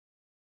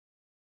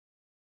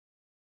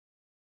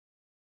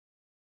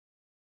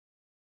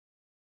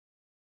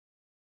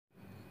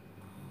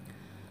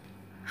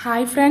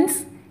Hi friends,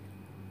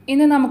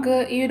 ഇന്ന് നമുക്ക്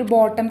ഈ ഒരു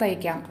ബോട്ടം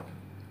തയ്ക്കാം.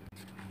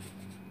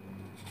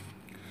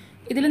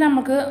 ഇതിൽ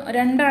നമുക്ക്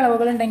രണ്ട്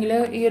അളവുകളുണ്ടെങ്കിൽ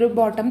ഈ ഒരു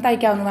ബോട്ടം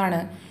തയ്ക്കാവുന്നതാണ്.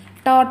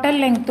 ടോട്ടൽ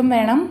ലെങ്ത്തും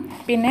വേണം,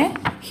 പിന്നെ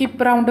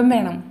ഹിപ്പ് റൗണ്ടും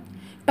വേണം.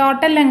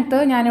 ടോട്ടൽ ലെങ്ത്ത്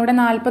ഞാനിവിടെ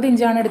 40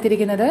 ഇഞ്ചാണ്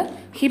എടുത്തിരിക്കുന്നത്.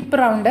 ഹിപ്പ്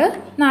റൗണ്ട്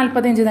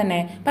 40 ഇഞ്ച് തന്നെ.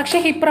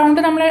 പക്ഷേ ഹിപ്പ്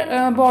റൗണ്ട് നമ്മൾ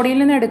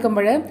ബോഡിയിൽ നിന്ന്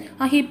എടുക്കുമ്പോൾ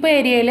ആ ഹിപ്പ്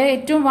ഏരിയയിൽ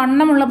ഏറ്റവും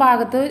വണ്ണമുള്ള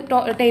ഭാഗത്ത്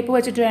ടേപ്പ്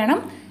വെച്ചിട്ട്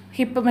വേണം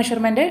ഹിപ്പ്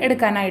മെഷർമെൻറ്റ്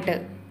എടുക്കാനായിട്ട്.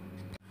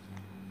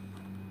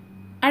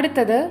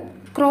 അടുത്തത്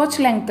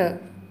ക്രോച്ച് ലെങ്ത്ത്.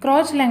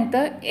 ക്രോച്ച് ലെങ്ത്ത്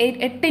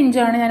 8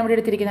 ഇഞ്ചാണ് ഞാനിവിടെ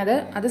എടുത്തിരിക്കുന്നത്.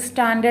 അത്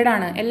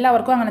സ്റ്റാൻഡേർഡാണ്,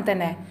 എല്ലാവർക്കും അങ്ങനെ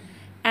തന്നെ.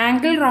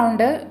 ആംഗിൾ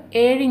റൗണ്ട്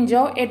 7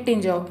 ഇഞ്ചോ 8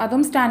 ഇഞ്ചോ,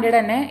 അതും സ്റ്റാൻഡേർഡ്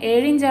തന്നെ.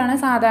 7 ഇഞ്ചാണ്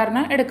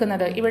സാധാരണ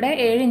എടുക്കുന്നത്, ഇവിടെ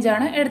 7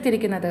 ഇഞ്ചാണ്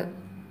എടുത്തിരിക്കുന്നത്.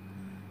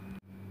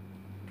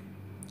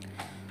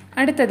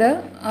 അടുത്തത്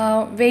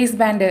വേസ്റ്റ്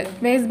ബാൻഡ്.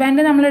 വേസ്റ്റ്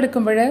ബാൻഡ് നമ്മൾ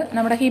എടുക്കുമ്പോൾ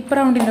നമ്മുടെ ഹിപ്പ്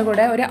റൗണ്ടിൻ്റെ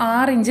കൂടെ ഒരു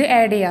 6 ഇഞ്ച്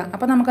ആഡ് ചെയ്യുക.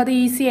 അപ്പോൾ നമുക്കത്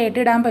ഈസി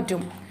ആയിട്ട് ഇടാൻ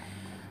പറ്റും.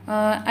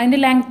 അതിൻ്റെ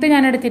ലെങ്ത്ത്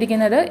ഞാൻ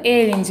എടുത്തിരിക്കുന്നത്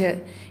 7 ഇഞ്ച്.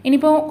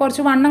 ഇനിയിപ്പോൾ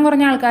കുറച്ച് വണ്ണം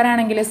കുറഞ്ഞ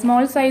ആൾക്കാരാണെങ്കിൽ,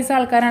 സ്മോൾ സൈസ്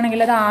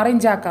ആൾക്കാരാണെങ്കിൽ അത് 6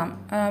 ഇഞ്ചാക്കാം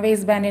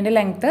വേസ്റ്റ് ബാൻഡിൻ്റെ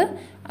ലെങ്ത്ത്.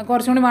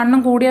 കുറച്ചും കൂടി വണ്ണം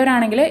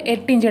കൂടിയവരാണെങ്കിൽ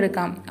 8 ഇഞ്ച്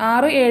എടുക്കാം.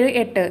 6, 7,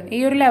 8 ഈ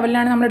ഒരു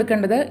ലെവലിലാണ് നമ്മൾ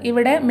എടുക്കേണ്ടത്.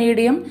 ഇവിടെ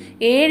മീഡിയം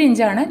 7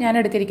 ഇഞ്ചാണ് ഞാൻ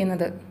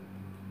എടുത്തിരിക്കുന്നത്.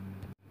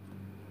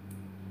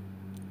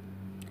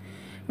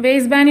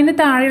 വേസ്റ്റ് ബാൻഡിന്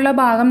താഴെയുള്ള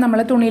ഭാഗം നമ്മൾ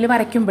തുണിയിൽ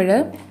വരയ്ക്കുമ്പോൾ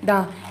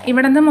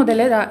ഇവിടെ നിന്ന് മുതൽ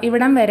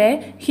ഇവിടം വരെ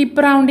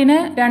ഹിപ്പ് റൗണ്ടിന്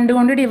 2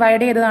 കൊണ്ട്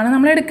ഡിവൈഡ് ചെയ്തതാണ്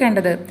നമ്മൾ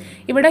എടുക്കേണ്ടത്.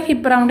 ഇവിടെ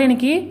ഹിപ്പ് റൗണ്ട്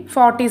എനിക്ക്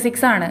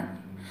 46 ആണ്.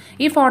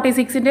 ഈ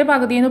 46ൻ്റെ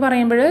പകുതി എന്ന്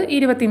പറയുമ്പോൾ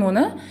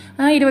 23.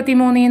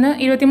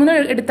 23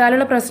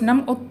 എടുത്താലുള്ള പ്രശ്നം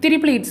ഒത്തിരി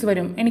പ്ലീറ്റ്സ്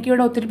വരും.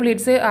 എനിക്കിവിടെ ഒത്തിരി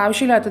പ്ലീറ്റ്സ്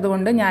ആവശ്യമില്ലാത്തത്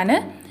കൊണ്ട് ഞാൻ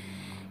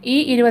ഈ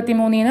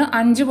 23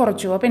 5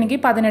 കുറച്ചു. അപ്പോൾ എനിക്ക്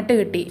 18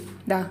 കിട്ടി.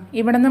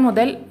 ഇവിടെ നിന്ന്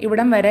മുതൽ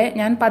ഇവിടം വരെ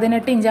ഞാൻ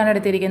 18 ഇഞ്ചാണ്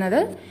എടുത്തിരിക്കുന്നത്.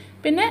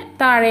 പിന്നെ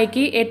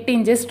താഴേക്ക് 8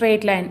 ഇഞ്ച്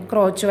സ്ട്രെയിറ്റ് ലൈൻ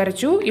ക്രോച്ച്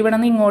വരച്ചു. ഇവിടെ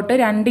നിന്ന് ഇങ്ങോട്ട്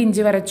 2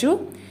 ഇഞ്ച് വരച്ചു.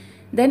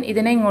 ദെൻ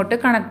ഇതിനെ ഇങ്ങോട്ട്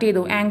കണക്ട്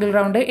ചെയ്തു ആംഗിൾ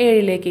റൗണ്ട്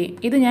 7ലേക്ക്.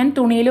 ഇത് ഞാൻ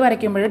തുണിയിൽ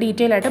വരയ്ക്കുമ്പോൾ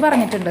ഡീറ്റെയിൽ ആയിട്ട്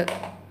പറഞ്ഞിട്ടുണ്ട്.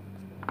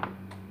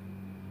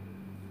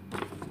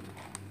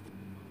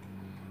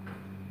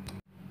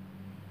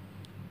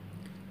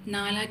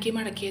 നാലാക്കി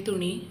മടക്കിയ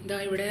തുണി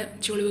ഇവിടെ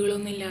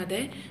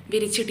ചുളിവുകളൊന്നുമില്ലാതെ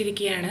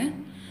വിരിച്ചിട്ടിരിക്കുകയാണ്.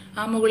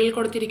 ആ മുകളിൽ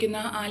കൊടുത്തിരിക്കുന്ന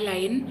ആ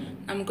ലൈൻ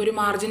നമുക്കൊരു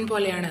മാർജിൻ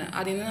പോലെയാണ്.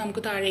 അതിൽ നിന്ന്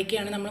നമുക്ക്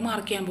താഴേക്കാണ് നമ്മൾ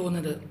മാർക്ക് ചെയ്യാൻ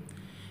പോകുന്നത്.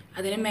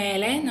 അതിന്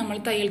മേലെ നമ്മൾ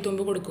തയ്യൽ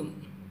തുമ്പ് കൊടുക്കും.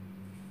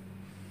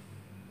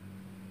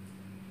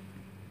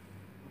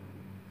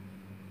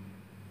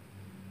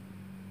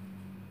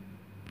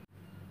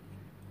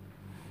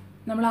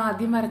 നമ്മൾ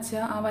ആദ്യം വരച്ച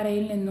ആ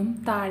വരയിൽ നിന്നും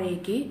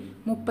താഴേക്ക്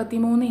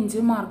 33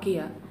 ഇഞ്ച് മാർക്ക്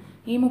ചെയ്യുക.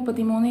 ഈ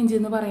 33 ഇഞ്ച്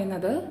എന്ന്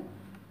പറയുന്നത്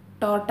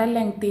ടോട്ടൽ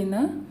ലെങ്ത്തിൽ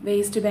നിന്ന്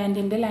വേസ്റ്റ്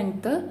ബാൻഡിൻ്റെ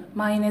ലെങ്ത്ത്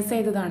മൈനസ്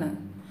ചെയ്തതാണ്.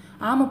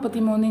 ആ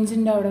 33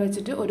 ഇഞ്ചിൻ്റെ അവിടെ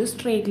വെച്ചിട്ട് ഒരു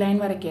സ്ട്രെയിറ്റ് ലൈൻ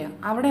വരയ്ക്കുക.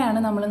 അവിടെയാണ്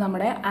നമ്മൾ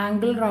നമ്മുടെ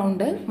ആംഗിൾ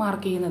റൗണ്ട്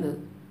മാർക്ക് ചെയ്യുന്നത്.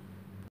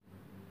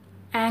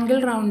 ആംഗിൾ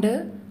റൗണ്ട്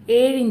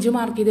 7 ഇഞ്ച്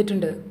മാർക്ക്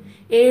ചെയ്തിട്ടുണ്ട്.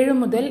 7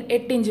 മുതൽ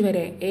 8 ഇഞ്ച്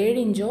വരെ, 7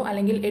 ഇഞ്ചോ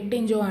അല്ലെങ്കിൽ 8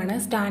 ഇഞ്ചോ ആണ്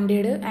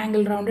സ്റ്റാൻഡേർഡ്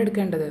ആംഗിൾ റൗണ്ട്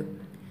എടുക്കേണ്ടത്.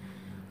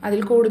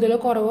 അതിൽ കൂടുതലോ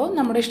കുറവോ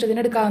നമ്മുടെ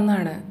ഇഷ്ടത്തിന്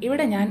എടുക്കാവുന്നതാണ്.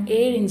 ഇവിടെ ഞാൻ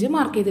 7 ഇഞ്ച്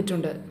മാർക്ക്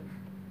ചെയ്തിട്ടുണ്ട്.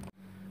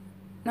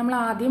 നമ്മൾ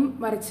ആദ്യം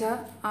വരച്ച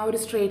ആ ഒരു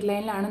സ്ട്രെയിറ്റ്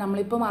ലൈനിലാണ്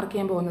നമ്മളിപ്പോൾ മാർക്ക്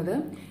ചെയ്യാൻ പോകുന്നത്.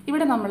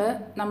 ഇവിടെ നമ്മൾ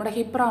നമ്മുടെ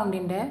ഹിപ്പ്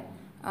റൗണ്ടിനെ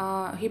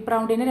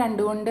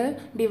 2 കൊണ്ട്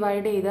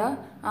ഡിവൈഡ് ചെയ്ത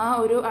ആ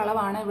ഒരു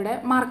അളവാണ് ഇവിടെ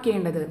മാർക്ക്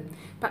ചെയ്യേണ്ടത്.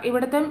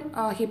 ഇവിടുത്തെ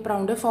ഹിപ്പ്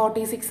റൗണ്ട്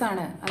 46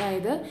 ആണ്.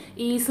 അതായത്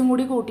ഈസും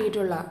കൂടി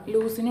കൂട്ടിയിട്ടുള്ള,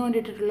 ലൂസിന്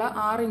വേണ്ടിയിട്ടുള്ള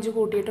 6 ഇഞ്ച്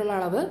കൂട്ടിയിട്ടുള്ള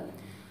അളവ്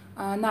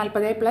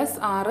 40 +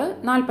 6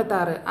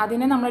 46.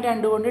 അതിനെ നമ്മൾ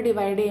 2 കൊണ്ട്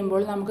ഡിവൈഡ്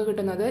ചെയ്യുമ്പോൾ നമുക്ക്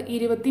കിട്ടുന്നത്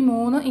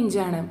 23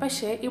 ഇഞ്ചാണ്.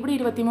 പക്ഷേ ഇവിടെ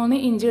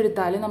 23 ഇഞ്ച്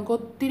എടുത്താൽ നമുക്ക്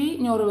ഒത്തിരി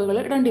ഞൊറിവുകൾ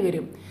ഇടേണ്ടി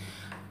വരും.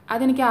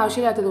 അതെനിക്ക്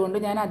ആവശ്യമില്ലാത്തത് കൊണ്ട്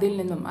ഞാൻ അതിൽ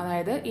നിന്നും,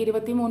 അതായത്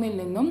 23ൽ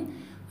നിന്നും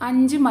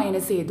 5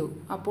 മൈനസ് ചെയ്തു.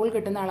 അപ്പോൾ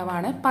കിട്ടുന്ന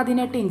അളവാണ്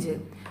 18 ഇഞ്ച്.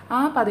 ആ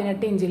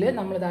 18 ഇഞ്ചിൽ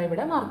നമ്മളിതാ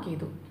ഇവിടെ മാർക്ക്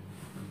ചെയ്തു.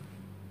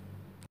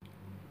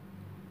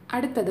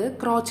 അടുത്തത്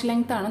ക്രോച്ച്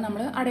ലെങ്ത് ആണ്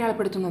നമ്മൾ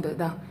അടയാളപ്പെടുത്തുന്നത്.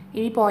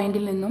 ഈ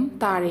പോയിന്റിൽ നിന്നും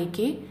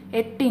താഴേക്ക്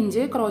 8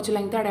 ഇഞ്ച് ക്രോച്ച്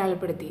ലെങ്ത്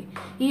അടയാളപ്പെടുത്തി.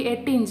 ഈ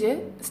 8 ഇഞ്ച്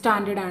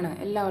സ്റ്റാൻഡേർഡ് ആണ്,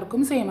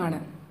 എല്ലാവർക്കും സെയിം ആണ്.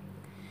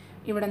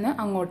 ഇവിടെ നിന്ന്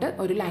അങ്ങോട്ട്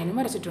ഒരു ലൈനും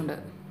വരച്ചിട്ടുണ്ട്.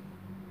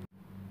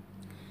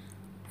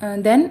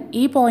 ദെൻ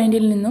ഈ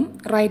പോയിന്റിൽ നിന്നും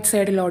റൈറ്റ്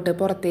സൈഡിലോട്ട്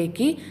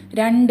പുറത്തേക്ക്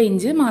 2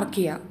 ഇഞ്ച് മാർക്ക്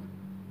ചെയ്യുക.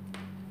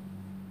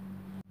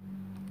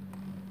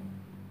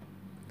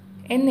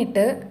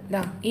 എന്നിട്ട്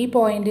ഈ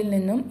പോയിന്റിൽ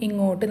നിന്നും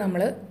ഇങ്ങോട്ട്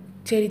നമ്മൾ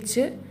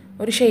ചെരിച്ച്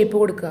ഒരു ഷേപ്പ്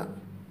കൊടുക്കുക.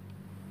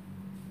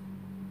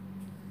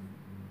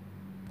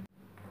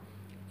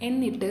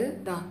 എന്നിട്ട്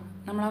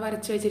നമ്മൾ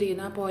വരച്ച്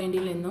വെച്ചിരിക്കുന്ന ആ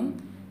പോയിന്റിൽ നിന്നും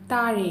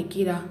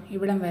താഴേക്ക്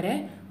ഇവിടം വരെ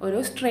ഒരു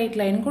സ്ട്രെയിറ്റ്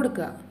ലൈൻ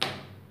കൊടുക്കുക.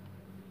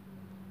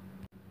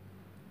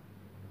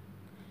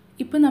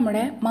 ഇപ്പം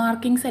നമ്മുടെ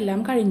മാർക്കിങ്സ്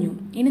എല്ലാം കഴിഞ്ഞു.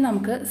 ഇനി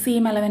നമുക്ക്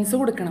സീം അലവൻസ്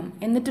കൊടുക്കണം.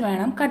 എന്നിട്ട്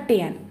വേണം കട്ട്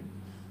ചെയ്യാൻ.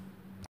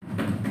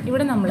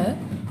 ഇവിടെ നമ്മൾ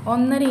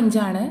 1.5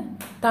 ഇഞ്ചാണ്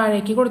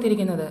താഴേക്ക്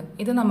കൊടുത്തിരിക്കുന്നത്.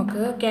 ഇത്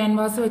നമുക്ക്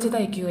ക്യാൻവാസ് വെച്ച്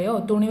തയ്ക്കുകയോ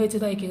തുണി വെച്ച്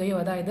തയ്ക്കുകയോ,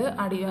 അതായത്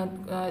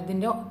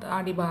ഇതിൻ്റെ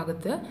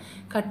അടിഭാഗത്ത്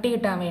കട്ടി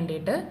കിട്ടാൻ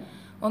വേണ്ടിയിട്ട്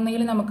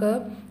ഒന്നുകിൽ നമുക്ക്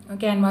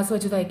ക്യാൻവാസ്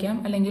വെച്ച് തയ്ക്കാം,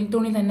 അല്ലെങ്കിൽ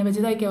തുണി തന്നെ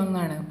വെച്ച്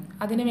തയ്ക്കാവുന്നതാണ്.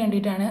 അതിന്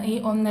വേണ്ടിയിട്ടാണ് ഈ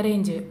 1.5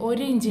 ഇഞ്ച്.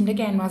 1 ഇഞ്ചിൻ്റെ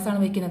ക്യാൻവാസാണ്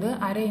വയ്ക്കുന്നത്,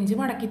 1/2 ഇഞ്ച്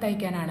മടക്കി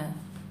തയ്ക്കാനാണ്.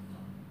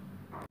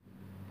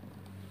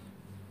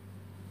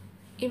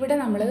 ഇവിടെ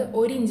നമ്മൾ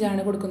 1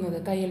 ഇഞ്ചാണ് കൊടുക്കുന്നത്.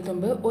 തയ്യൽ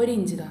തുമ്പ് 1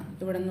 ഇഞ്ച്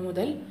ഇവിടെ നിന്ന്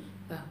മുതൽ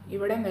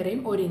ഇവിടെ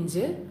വരെയും 1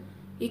 ഇഞ്ച്.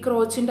 ഈ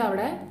ക്രോച്ചിൻ്റെ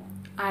അവിടെ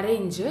 1/2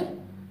 ഇഞ്ച്,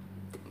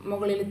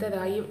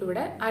 മുകളിലത്തേതായി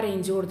ഇവിടെ 1/2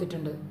 ഇഞ്ച്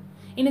കൊടുത്തിട്ടുണ്ട്.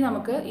 ഇനി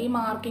നമുക്ക് ഈ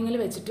മാർക്കിങ്ങിൽ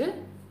വെച്ചിട്ട്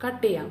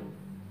കട്ട് ചെയ്യാം.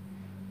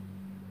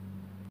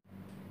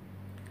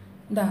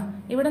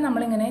 ഇവിടെ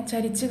നമ്മളിങ്ങനെ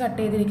ചരിച്ച് കട്ട്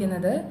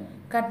ചെയ്തിരിക്കുന്നത്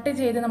കട്ട്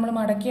ചെയ്ത് നമ്മൾ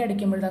മടക്കി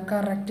അടിക്കുമ്പോൾ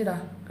കറക്റ്റ്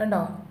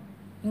കണ്ടോ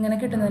ഇങ്ങനെ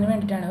കിട്ടുന്നതിന്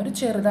വേണ്ടിയിട്ടാണ്. ഒരു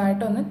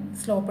ചെറുതായിട്ടൊന്ന്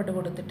സ്ലോപ്പ് ഇട്ട്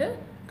കൊടുത്തിട്ട്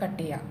കട്ട്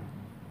ചെയ്യാം.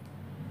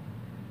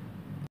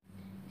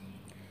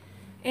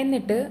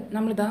 എന്നിട്ട്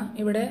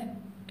ഇവിടെ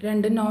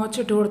 2 നോച്ച്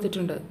ഇട്ട്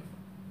കൊടുത്തിട്ടുണ്ട്.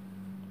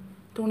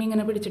 തുണി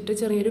ഇങ്ങനെ പിടിച്ചിട്ട്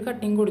ചെറിയൊരു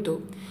കട്ടിങ് കൊടുത്തു.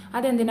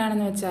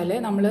 അതെന്തിനാണെന്ന് വെച്ചാൽ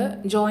നമ്മൾ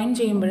ജോയിൻ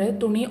ചെയ്യുമ്പോൾ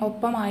തുണി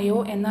ഒപ്പമായോ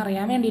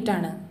എന്നറിയാൻ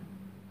വേണ്ടിയിട്ടാണ്.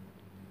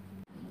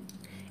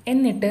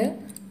 എന്നിട്ട്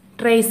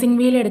ട്രേസിങ്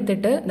വീൽ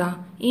എടുത്തിട്ട്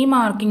ഈ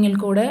മാർക്കിങ്ങിൽ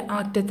കൂടെ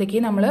അറ്റത്തേക്ക്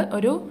നമ്മൾ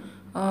ഒരു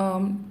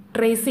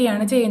ട്രേസ്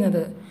ചെയ്യാണ്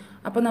ചെയ്യുന്നത്.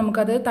 അപ്പോൾ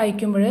നമുക്കത്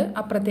തയ്ക്കുമ്പോൾ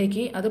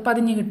അപ്പുറത്തേക്ക് അത്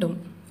പതിഞ്ഞ് കിട്ടും.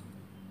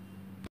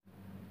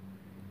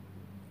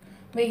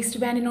 വേസ്റ്റ്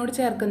ബാൻഡിനോട്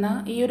ചേർക്കുന്ന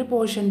ഈ ഒരു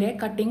പോർഷൻ്റെ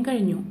കട്ടിങ്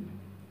കഴിഞ്ഞു.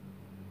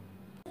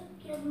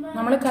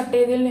 നമ്മൾ കട്ട്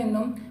ചെയ്തതിൽ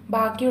നിന്നും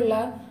ബാക്കിയുള്ള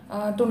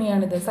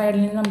തുണിയാണിത്. സൈഡിൽ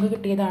നിന്ന് നമുക്ക്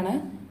കിട്ടിയതാണ്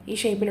ഈ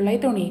ഷേപ്പിലുള്ള ഈ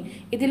തുണി.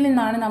 ഇതിൽ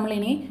നിന്നാണ്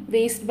നമ്മളിനി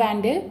വേസ്റ്റ്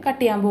ബാൻഡ്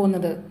കട്ട് ചെയ്യാൻ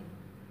പോകുന്നത്.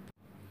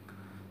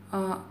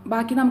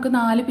 ബാക്കി നമുക്ക്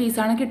 4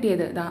 പീസാണ്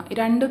കിട്ടിയത്.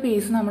 2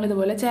 പീസ് നമ്മൾ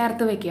ഇതുപോലെ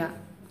ചേർത്ത് വയ്ക്കുക.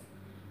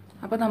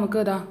 അപ്പോൾ നമുക്ക്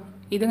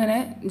ഇതിങ്ങനെ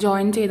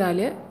ജോയിൻ ചെയ്താൽ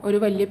ഒരു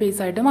വലിയ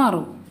പീസായിട്ട്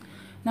മാറും.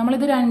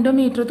 നമ്മളിത് 2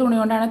 മീറ്റർ തുണി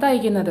കൊണ്ടാണ്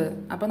തയ്ക്കുന്നത്.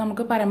 അപ്പോൾ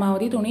നമുക്ക്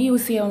പരമാവധി തുണി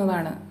യൂസ്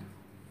ചെയ്യാവുന്നതാണ്.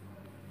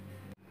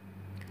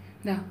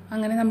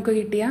 അങ്ങനെ നമുക്ക്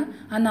കിട്ടിയ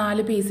ആ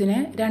 4 പീസിനെ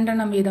 2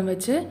 എണ്ണം വീതം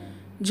വെച്ച്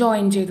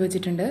ജോയിൻ ചെയ്ത്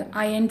വെച്ചിട്ടുണ്ട്.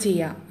 അയൺ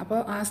ചെയ്യുക. അപ്പോൾ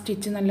ആ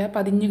സ്റ്റിച്ച് നല്ല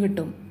പതിഞ്ഞ്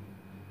കിട്ടും.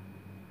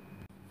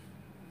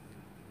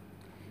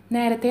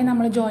 നേരത്തെ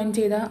നമ്മൾ ജോയിൻ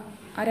ചെയ്ത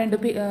ആ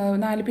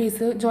 4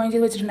 പീസ് ജോയിൻ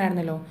ചെയ്ത്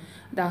വെച്ചിട്ടുണ്ടായിരുന്നല്ലോ,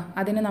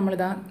 അതിനെ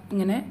നമ്മളിതാ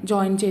ഇങ്ങനെ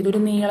ജോയിൻ ചെയ്ത് ഒരു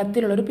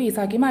നീളത്തിലുള്ളൊരു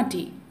പീസാക്കി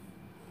മാറ്റി.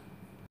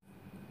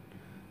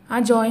 ആ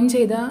ജോയിൻ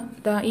ചെയ്ത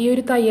ഈ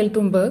ഒരു തയ്യൽ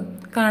തുമ്പ്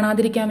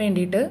കാണാതിരിക്കാൻ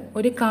വേണ്ടിയിട്ട്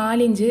ഒരു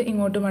 1/4 ഇഞ്ച്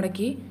ഇങ്ങോട്ട്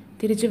മടക്കി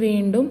തിരിച്ച്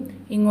വീണ്ടും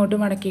ഇങ്ങോട്ട്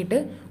മടക്കിയിട്ട്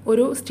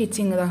ഒരു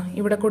സ്റ്റിച്ചിങ്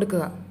ഇവിടെ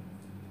കൊടുക്കുക.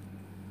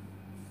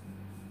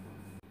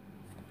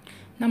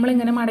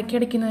 നമ്മളിങ്ങനെ മടക്കി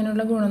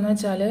അടിക്കുന്നതിനുള്ള ഗുണമെന്ന്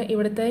വെച്ചാൽ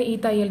ഇവിടുത്തെ ഈ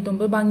തയ്യൽ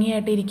തുമ്പ്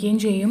ഭംഗിയായിട്ട് ഇരിക്കുകയും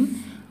ചെയ്യും.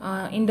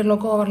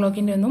 ഇൻ്റർലോക്ക്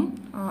ഓവർലോക്കിൻ്റെ ഒന്നും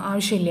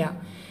ആവശ്യമില്ല.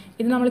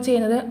 ഇത് നമ്മൾ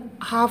ചെയ്യുന്നത്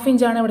 1/2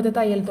 ഇഞ്ചാണ് ഇവിടുത്തെ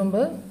തയ്യൽ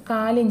തുമ്പ്.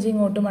 1/4 ഇഞ്ച്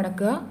ഇങ്ങോട്ട്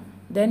മടക്കുക,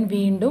 ദെൻ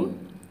വീണ്ടും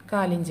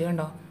 1/4 ഇഞ്ച്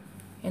കണ്ടോ,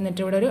 എന്നിട്ട്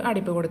ഇവിടെ ഒരു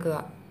അടിപ്പ് കൊടുക്കുക.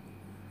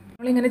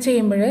 നമ്മളിങ്ങനെ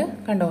ചെയ്യുമ്പോൾ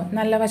കണ്ടോ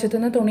നല്ല വശത്തു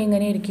നിന്ന് തുണി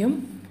ഇങ്ങനെ ഇരിക്കും,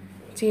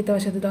 ചീത്ത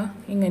വശത്ത്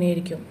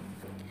ഇങ്ങനെയായിരിക്കും.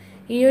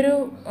 ഈ ഒരു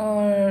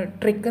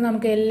ട്രിക്ക്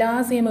നമുക്ക് എല്ലാ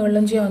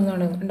സീമുകളിലും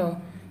ചെയ്യാവുന്നതാണ്. കണ്ടോ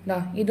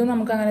ഇതും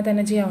നമുക്ക് അങ്ങനെ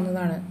തന്നെ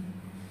ചെയ്യാവുന്നതാണ്.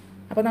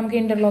 അപ്പോൾ നമുക്ക്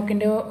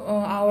ഇൻ്റർലോക്കിൻ്റെയോ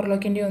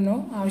ഓവർലോക്കിൻ്റെയോ ഒന്നും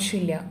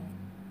ആവശ്യമില്ല.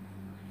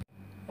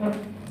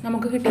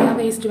 നമുക്ക് കിട്ടിയ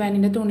വേസ്റ്റ്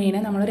ബാൻഡിൻ്റെ തുണീനെ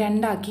നമ്മൾ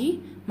 2 ആക്കി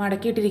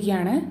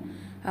മടക്കിയിട്ടിരിക്കുകയാണ്.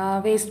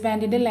 വേസ്റ്റ്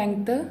ബാൻഡിൻ്റെ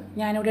ലെങ്ത്ത്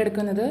ഞാനിവിടെ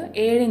എടുക്കുന്നത്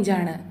 7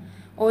 ഇഞ്ചാണ്.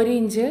 1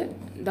 ഇഞ്ച്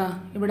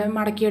ഇവിടെ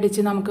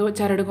മടക്കിയടിച്ച് നമുക്ക്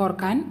ചരട്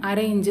കോർക്കാൻ,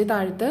 1/2 ഇഞ്ച്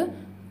താഴത്ത്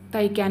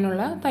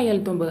തയ്ക്കാനുള്ള തയ്യൽ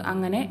തുമ്പ്,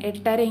 അങ്ങനെ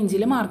 8.5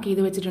 ഇഞ്ചിൽ മാർക്ക്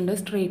ചെയ്ത് വെച്ചിട്ടുണ്ട്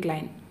സ്ട്രെയിറ്റ്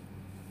ലൈൻ.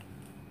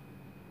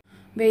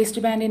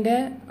 വേസ്റ്റ് ബാൻഡിൻ്റെ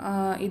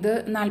ഇത്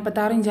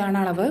 46 ഇഞ്ചാണ്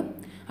അളവ്.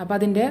 അപ്പോൾ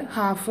അതിൻ്റെ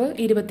ഹാഫ്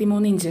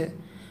 23 ഇഞ്ച്,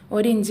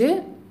 1 ഇഞ്ച്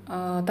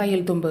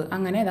തയ്യൽ തുമ്പ്,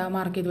 അങ്ങനെ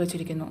മാർക്ക് ചെയ്ത്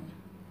വെച്ചിരിക്കുന്നു.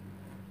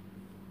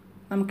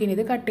 നമുക്കിനി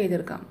ഇത് കട്ട്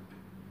ചെയ്തെടുക്കാം.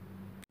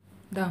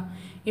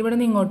 ഇവിടെ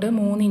നിന്ന് ഇങ്ങോട്ട്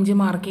 3 ഇഞ്ച്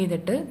മാർക്ക്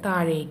ചെയ്തിട്ട്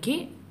താഴേക്ക്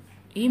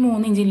ഈ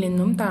 3 ഇഞ്ചിൽ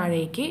നിന്നും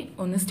താഴേക്ക്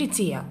ഒന്ന് സ്റ്റിച്ച്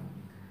ചെയ്യാം.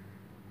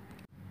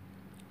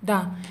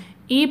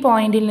 ഈ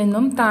പോയിന്റിൽ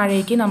നിന്നും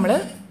താഴേക്ക് നമ്മൾ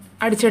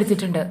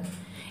അടിച്ചെടുത്തിട്ടുണ്ട്.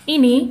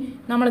 ഇനി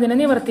നമ്മളിതിനെ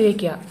നിവർത്തി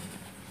വയ്ക്കുക.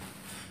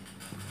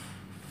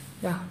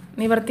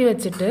 നിവർത്തി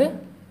വെച്ചിട്ട്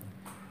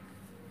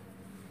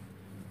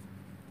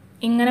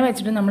ഇങ്ങനെ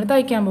വെച്ചിട്ട് നമ്മൾ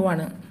തയ്ക്കാൻ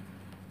പോവാണ്.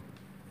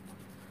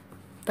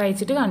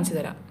 തയ്ച്ചിട്ട് കാണിച്ചു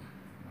തരാം.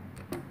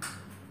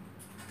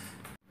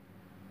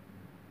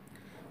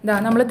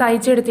 നമ്മൾ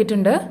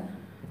തയ്ച്ചെടുത്തിട്ടുണ്ട്.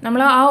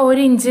 നമ്മൾ ആ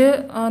 1 ഇഞ്ച്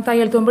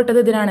തയ്യൽ തുമ്പിട്ടത്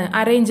ഇതിനാണ്.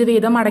 1/2 ഇഞ്ച്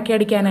വീതം മടക്കി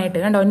അടിക്കാനായിട്ട്.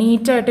 കണ്ടോ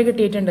നീറ്റായിട്ട്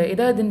കിട്ടിയിട്ടുണ്ട്.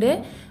 ഇത് അതിൻ്റെ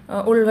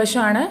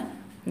ഉൾവശമാണ്.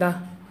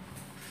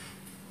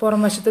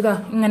 പുറം വശത്ത്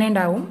ഇങ്ങനെ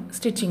ഉണ്ടാവും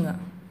സ്റ്റിച്ചിങ്.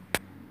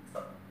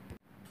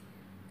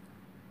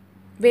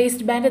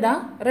 വേസ്റ്റ് ബാൻഡ്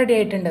റെഡി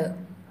ആയിട്ടുണ്ട്.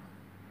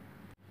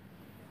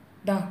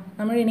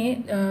 നമ്മളിനി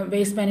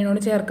വേസ്റ്റ് ബാൻഡിനോട്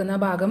ചേർക്കുന്ന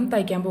ഭാഗം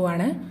തയ്ക്കാൻ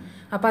പോവാണ്.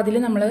 അപ്പോൾ അതിൽ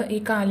നമ്മൾ ഈ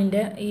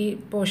കാലിൻ്റെ ഈ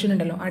പോർഷൻ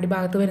ഉണ്ടല്ലോ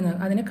അടിഭാഗത്ത് വരുന്നത്,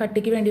 അതിന്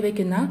കട്ടിക്ക് വേണ്ടി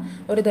വയ്ക്കുന്ന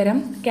ഒരു തരം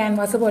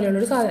ക്യാൻവാസ്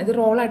പോലെയുള്ളൊരു സാധനം. ഇത്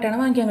റോളായിട്ടാണ്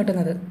വാങ്ങിക്കാൻ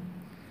കിട്ടുന്നത്.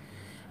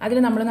 അതിൽ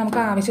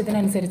നമുക്ക്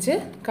ആവശ്യത്തിനനുസരിച്ച്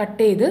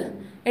കട്ട് ചെയ്ത്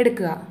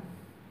എടുക്കുക.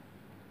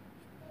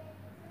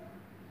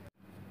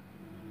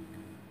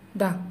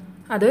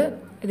 അത്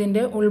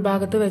ഇതിൻ്റെ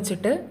ഉൾഭാഗത്ത്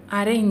വെച്ചിട്ട്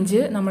 1/2 ഇഞ്ച്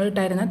നമ്മൾ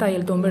ഇട്ടായിരുന്ന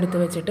തയ്യൽ തുമ്പ് എടുത്ത്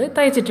വെച്ചിട്ട്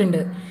തയ്ച്ചിട്ടുണ്ട്.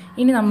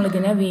 ഇനി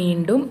നമ്മളിതിനെ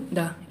വീണ്ടും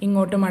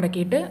ഇങ്ങോട്ട്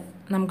മടക്കിയിട്ട്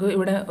നമുക്ക്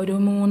ഇവിടെ ഒരു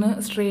 3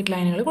 സ്ട്രെയിറ്റ്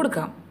ലൈനുകൾ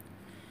കൊടുക്കാം.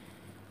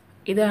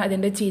 ഇത്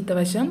അതിൻ്റെ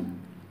ചീത്തവശം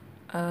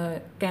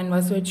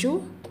ക്യാൻവാസ് വെച്ചു.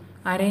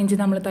 1/2 ഇഞ്ച്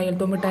നമ്മൾ തയ്യൽ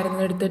തുമ്പ്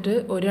ഇട്ടായിരുന്നത് എടുത്തിട്ട്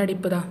ഒരു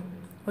അടിപ്പ്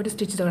ഒരു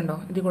സ്റ്റിച്ച് കണ്ടോ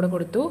ഇതിൽ കൂടെ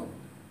കൊടുത്തു,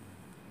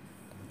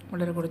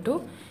 വളരെ കൊടുത്തു.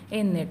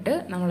 എന്നിട്ട്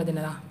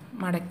നമ്മളിതിനെ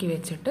മടക്കി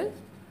വെച്ചിട്ട്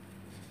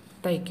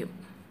തയ്ക്കും.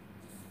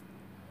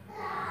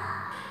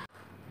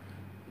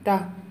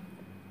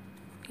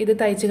 ഇത്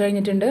തയ്ച്ച്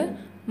കഴിഞ്ഞിട്ടുണ്ട്.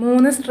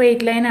 3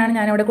 സ്ട്രെയിറ്റ് ലൈനാണ്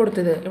ഞാനിവിടെ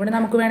കൊടുത്തത്. ഇവിടെ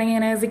നമുക്ക് വേണമെങ്കിൽ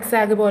ഇങ്ങനെ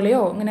സിക്സാഗ്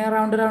പോലെയോ ഇങ്ങനെ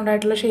റൗണ്ട്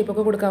ആയിട്ടുള്ള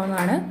ഷേപ്പൊക്കെ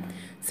കൊടുക്കാവുന്നതാണ്.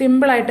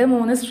 സിമ്പിളായിട്ട്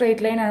 3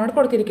 സ്ട്രെയിറ്റ് ലൈനാണ് ഇവിടെ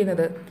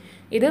കൊടുത്തിരിക്കുന്നത്.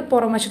 ഇത്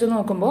പുറം വശത്ത്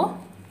നോക്കുമ്പോൾ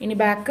ഇനി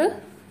ബാക്ക്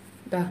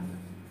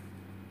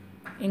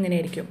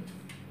ഇങ്ങനെയായിരിക്കും.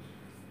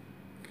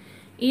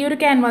 ഈ ഒരു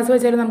ക്യാൻവാസ്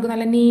വെച്ചാൽ നമുക്ക്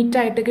നല്ല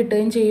നീറ്റായിട്ട്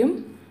കിട്ടുകയും ചെയ്യും.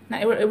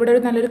 ഇവിടെ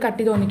ഒരു നല്ലൊരു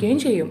കട്ടി തോന്നിക്കുകയും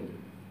ചെയ്യും.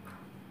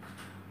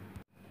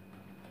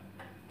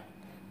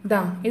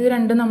 ഇത്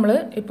രണ്ടും നമ്മൾ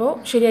ഇപ്പോൾ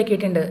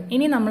ശരിയാക്കിയിട്ടുണ്ട്.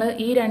 ഇനി നമ്മൾ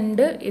ഈ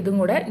 2 ഇതും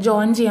കൂടെ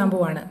ജോയിൻ ചെയ്യാൻ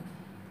പോവാണ്.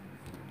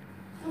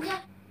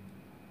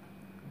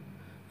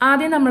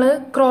 ആദ്യം നമ്മൾ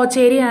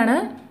ക്രോച്ചേരിയാണ്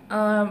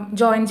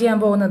ജോയിൻ ചെയ്യാൻ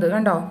പോകുന്നത്.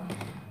 കണ്ടോ,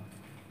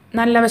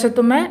 നല്ല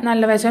വശത്തുമ്മേ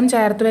നല്ല വശം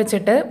ചേർത്ത്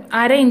വെച്ചിട്ട്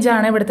 1/2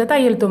 ഇഞ്ചാണ് ഇവിടുത്തെ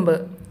തയ്യൽ തുമ്പ്.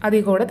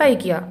 അതിൽ കൂടെ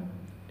തയ്ക്കുക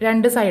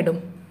 2 സൈഡും.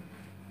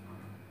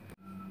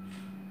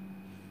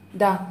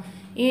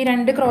 ഈ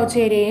 2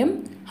 ക്രോച്ചേരിയയും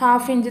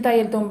 1/2 ഇഞ്ച്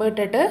തയ്യൽ തുമ്പ്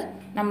ഇട്ടിട്ട്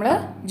നമ്മൾ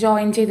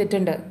ജോയിൻ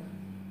ചെയ്തിട്ടുണ്ട്.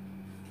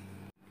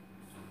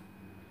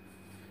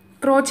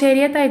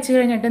 ക്രോച്ചേരിയ തയ്ച്ച്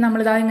കഴിഞ്ഞിട്ട്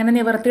നമ്മളിതാ ഇങ്ങനെ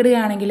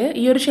നിവർത്തിടുകയാണെങ്കിൽ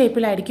ഈ ഒരു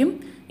ഷേപ്പിലായിരിക്കും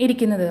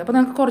ഇരിക്കുന്നത്. അപ്പോൾ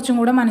നമുക്ക് കുറച്ചും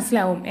കൂടെ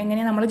മനസ്സിലാവും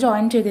എങ്ങനെ നമ്മൾ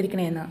ജോയിൻ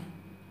ചെയ്തിരിക്കണേന്ന്.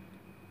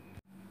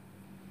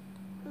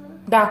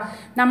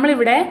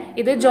 നമ്മളിവിടെ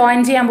ഇത് ജോയിൻ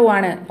ചെയ്യാൻ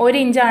പോവാണ്. 1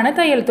 ഇഞ്ചാണ്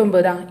തയ്യൽ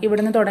തുമ്പ്.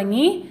 ഇവിടുന്ന്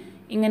തുടങ്ങി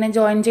ഇങ്ങനെ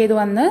ജോയിൻ ചെയ്ത്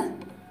വന്ന്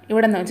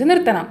ഇവിടെ നിന്ന് വെച്ച്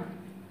നിർത്തണം.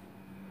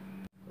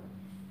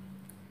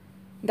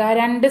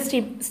 2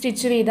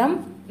 സ്റ്റിച്ച് വീതം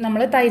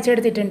നമ്മൾ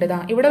തയ്ച്ചെടുത്തിട്ടുണ്ട്.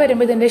 ഇവിടെ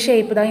വരുമ്പോൾ ഇതിൻ്റെ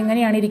ഷേപ്പ്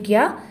ഇങ്ങനെയാണ് ഇരിക്കുക.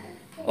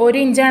 1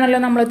 ഇഞ്ചാണല്ലോ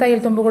നമ്മൾ തയ്യൽ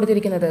തുമ്പ്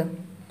കൊടുത്തിരിക്കുന്നത്.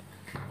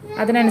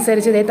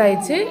 അതിനനുസരിച്ച് ഇതേ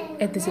തയ്ച്ച്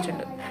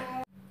എത്തിച്ചിട്ടുണ്ട്.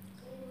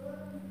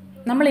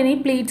 നമ്മളിനി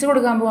പ്ലീറ്റ്സ്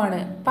കൊടുക്കാൻ പോവാണ്.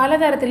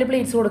 പലതരത്തിൽ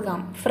പ്ലീറ്റ്സ് കൊടുക്കാം.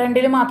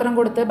 ഫ്രണ്ടിൽ മാത്രം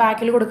കൊടുത്ത്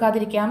ബാക്കിൽ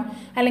കൊടുക്കാതിരിക്കാം,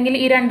 അല്ലെങ്കിൽ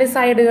ഈ 2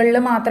 സൈഡുകളിൽ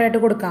മാത്രമായിട്ട്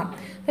കൊടുക്കാം.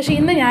 പക്ഷേ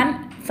ഇന്ന് ഞാൻ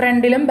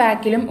ഫ്രണ്ടിലും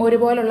ബാക്കിലും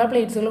ഒരുപോലുള്ള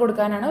പ്ലീറ്റ്സുകൾ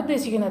കൊടുക്കാനാണ്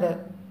ഉദ്ദേശിക്കുന്നത്.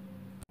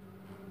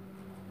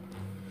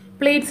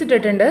 പ്ലീറ്റ്സ്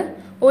ഇട്ടിട്ടുണ്ട്.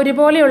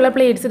 ഒരുപോലെയുള്ള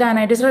പ്ലീറ്റ്സ്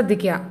ഇടാനായിട്ട്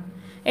ശ്രദ്ധിക്കുക.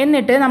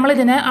 എന്നിട്ട്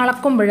നമ്മളിതിനെ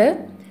അളക്കുമ്പോൾ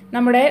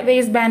നമ്മുടെ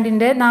വേസ്റ്റ്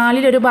ബാൻഡിൻ്റെ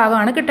 4/1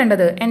 ഭാഗമാണ്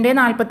കിട്ടേണ്ടത്. എൻ്റെ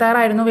 46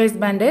 ആയിരുന്നു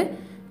വേസ്റ്റ് ബാൻഡ്.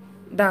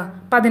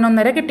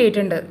 11.5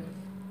 കിട്ടിയിട്ടുണ്ട്.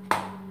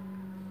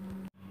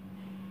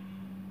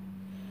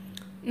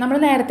 നമ്മൾ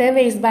നേരത്തെ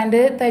വേസ്റ്റ്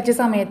ബാൻഡ് തയ്ച്ച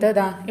സമയത്ത്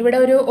ഇവിടെ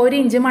ഒരു 1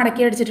 ഇഞ്ച്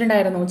മടക്കി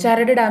അടിച്ചിട്ടുണ്ടായിരുന്നു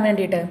ചരടിടാൻ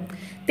വേണ്ടിയിട്ട്.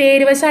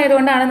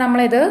 തേരുവശമായതുകൊണ്ടാണ്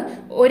നമ്മളിത്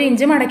 1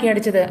 ഇഞ്ച് മടക്കി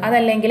അടിച്ചത്.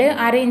 അതല്ലെങ്കിൽ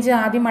 1/2 ഇഞ്ച്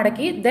ആദ്യം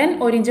മടക്കി ദെൻ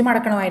 1 ഇഞ്ച്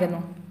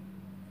മടക്കണമായിരുന്നു.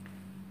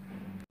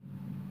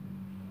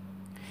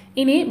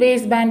 ഇനി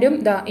വേസ്റ്റ് ബാൻഡും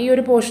ഈ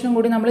ഒരു പോർഷനും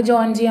കൂടി നമ്മൾ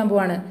ജോയിൻ ചെയ്യാൻ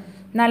പോവാണ്.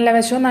 നല്ല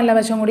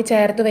വശവും കൂടി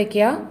ചേർത്ത്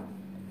വയ്ക്കുക,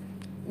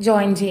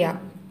 ജോയിൻ ചെയ്യുക.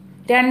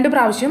 2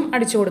 പ്രാവശ്യം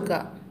അടിച്ചു കൊടുക്കുക.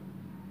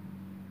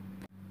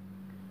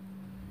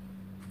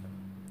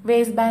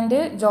 വേസ്റ്റ് ബാൻഡ്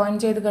ജോയിൻ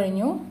ചെയ്ത്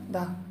കഴിഞ്ഞു.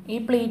 ഈ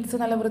പ്ലീറ്റ്സ്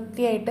നല്ല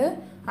വൃത്തിയായിട്ട്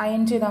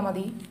അയൺ ചെയ്താൽ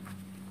മതി.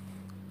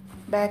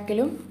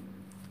 ബാക്കിലും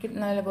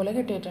നല്ലപോലെ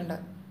കിട്ടിയിട്ടുണ്ട്.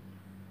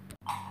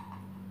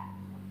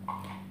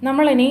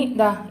 നമ്മളിനി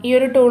ഈ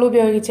ഒരു ടൂൾ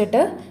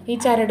ഉപയോഗിച്ചിട്ട് ഈ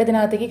ചരട്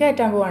ഇതിനകത്തേക്ക്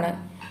കയറ്റാൻ പോവാണ്.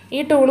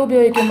 ഈ ടൂൾ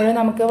ഉപയോഗിക്കുമ്പോൾ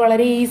നമുക്ക്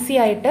വളരെ ഈസി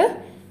ആയിട്ട്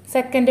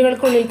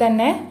സെക്കൻഡുകൾക്കുള്ളിൽ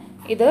തന്നെ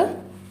ഇത്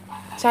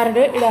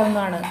ചരട്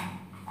ഇടാവുന്നതാണ്.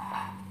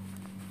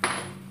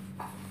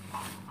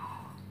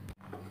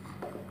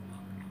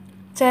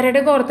 ചരട്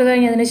കോർത്ത്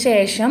കഴിഞ്ഞതിന്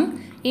ശേഷം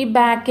ഈ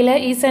ബാക്കിലെ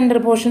ഈ സെൻറ്റർ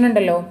പോർഷൻ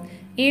ഉണ്ടല്ലോ,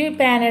 ഈ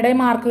പാനയുടെ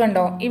മാർക്ക്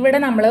കണ്ടോ, ഇവിടെ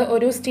നമ്മൾ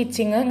ഒരു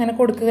സ്റ്റിച്ചിങ് ഇങ്ങനെ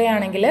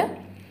കൊടുക്കുകയാണെങ്കിൽ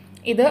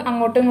ഇത്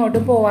അങ്ങോട്ടും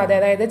ഇങ്ങോട്ടും പോവാതെ,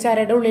 അതായത്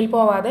ചരട് ഉള്ളിൽ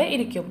പോവാതെ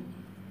ഇരിക്കും.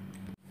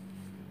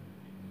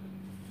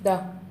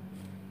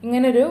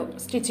 ഇങ്ങനൊരു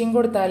സ്റ്റിച്ചിങ്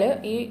കൊടുത്താൽ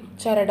ഈ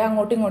ചരട്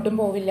അങ്ങോട്ടും ഇങ്ങോട്ടും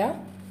പോവില്ല,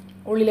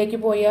 ഉള്ളിലേക്ക്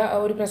പോയ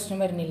ഒരു പ്രശ്നം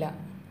വരുന്നില്ല.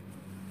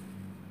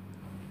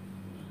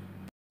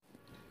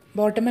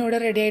 ബോട്ടം ഇവിടെ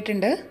റെഡി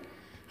ആയിട്ടുണ്ട്.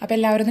 അപ്പോൾ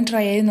എല്ലാവരും ഒന്ന്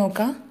ട്രൈ ചെയ്ത്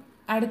നോക്കാം.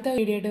 അടുത്ത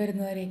വീഡിയോ ആയിട്ട്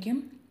വരുന്നവരേക്കും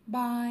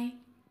ബൈ.